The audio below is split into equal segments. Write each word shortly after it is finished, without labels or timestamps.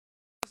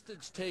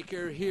hostage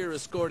taker, here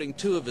escorting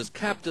two of his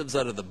captives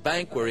out of the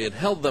bank where he had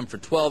held them for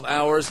 12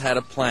 hours, had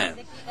a plan.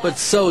 But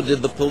so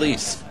did the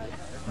police.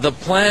 The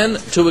plan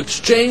to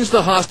exchange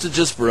the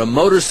hostages for a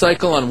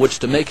motorcycle on which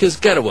to make his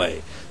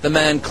getaway. The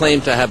man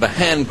claimed to have a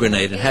hand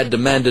grenade and had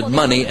demanded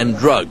money and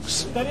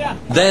drugs.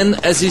 Then,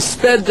 as he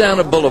sped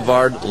down a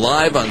boulevard,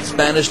 live on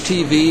Spanish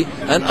TV,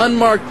 an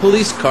unmarked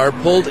police car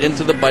pulled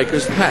into the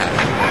biker's path.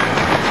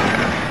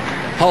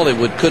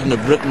 Hollywood couldn't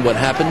have written what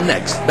happened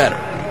next better.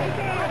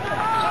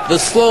 The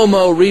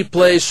slow-mo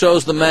replay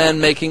shows the man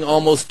making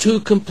almost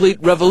 2 complete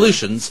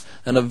revolutions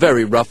and a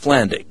very rough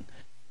landing.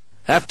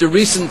 After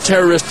recent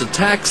terrorist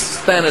attacks,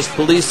 Spanish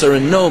police are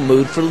in no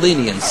mood for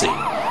leniency.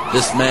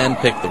 This man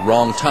picked the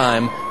wrong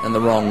time and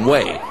the wrong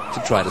way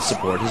to try to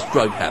support his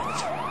drug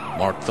habit.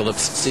 Mark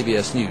Phillips,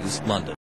 CBS News, London.